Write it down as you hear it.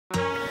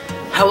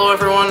Hello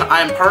everyone,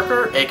 I'm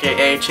Parker,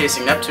 aka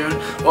Chasing Neptune.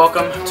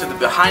 Welcome to the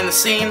behind the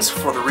scenes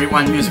for the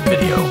Rewind music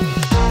video.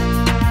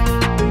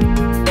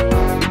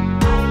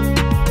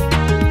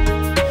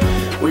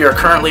 We are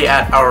currently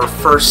at our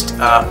first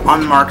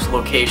unmarked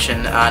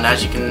location, and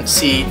as you can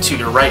see to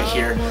your right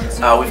here,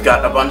 we've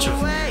got a bunch of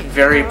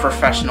very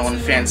professional and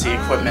fancy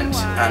equipment,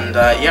 and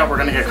yeah, we're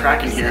gonna get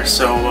cracking here,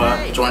 so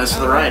join us for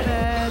the ride.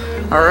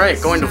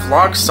 Alright, going to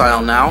vlog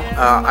style now.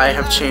 I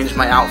have changed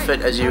my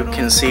outfit, as you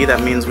can see.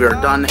 That means we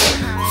are done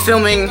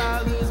filming.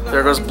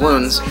 There goes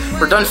balloons.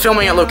 We're done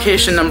filming at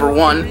location number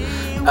 1.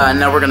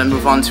 Now we're going to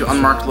move on to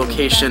unmarked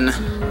location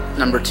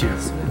number 2.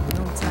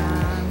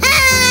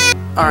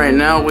 Alright,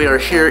 now we are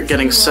here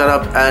getting set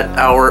up at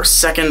our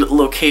second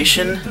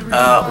location.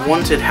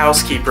 Wanted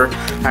housekeeper.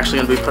 Actually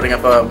going to be putting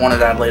up a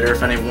wanted ad later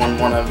if anyone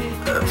want to...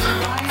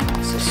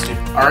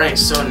 Alright,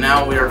 so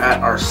now we are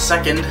at our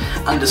second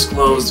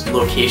undisclosed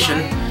location.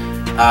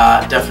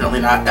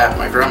 Definitely not at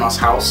my grandma's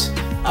house.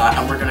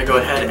 And we're going to go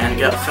ahead and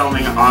get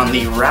filming on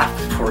the rap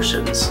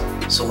portions.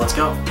 So let's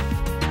go.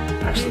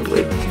 Actually,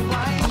 wait.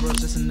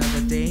 Just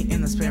another day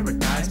in this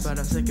paradise, but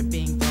I'm sick of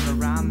being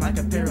thrown around like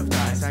a pair of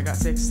dice. I got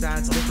 6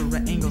 sides,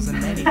 different angles,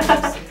 and many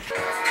times.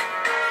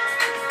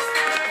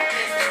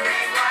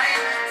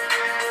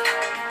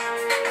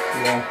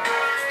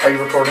 Are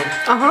you recording?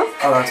 Uh-huh.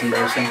 Oh, that's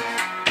embarrassing.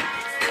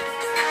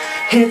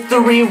 Hit the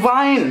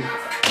rewind.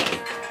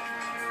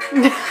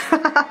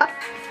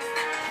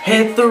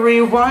 Hit the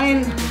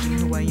rewind.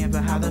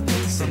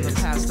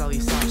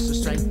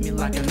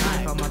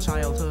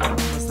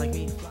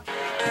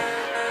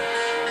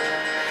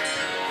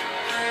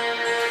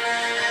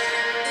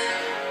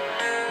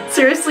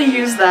 Seriously,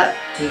 use that.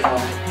 No.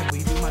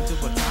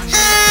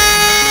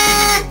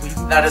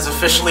 That is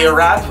officially a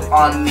wrap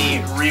on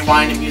the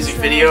Rewind music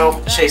video,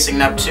 Chasing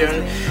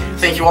Neptune.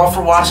 Thank you all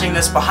for watching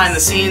this behind the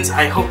scenes.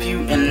 I hope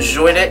you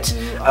enjoyed it.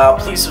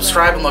 Please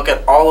subscribe and look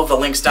at all of the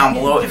links down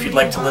below if you'd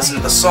like to listen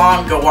to the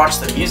song. Go watch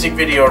the music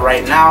video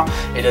right now.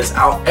 It is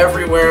out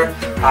everywhere.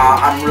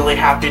 I'm really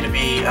happy to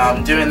be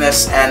doing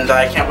this, and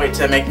I can't wait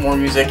to make more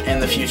music in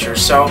the future.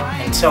 So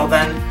until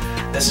then,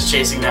 this is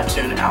Chasing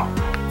Neptune out.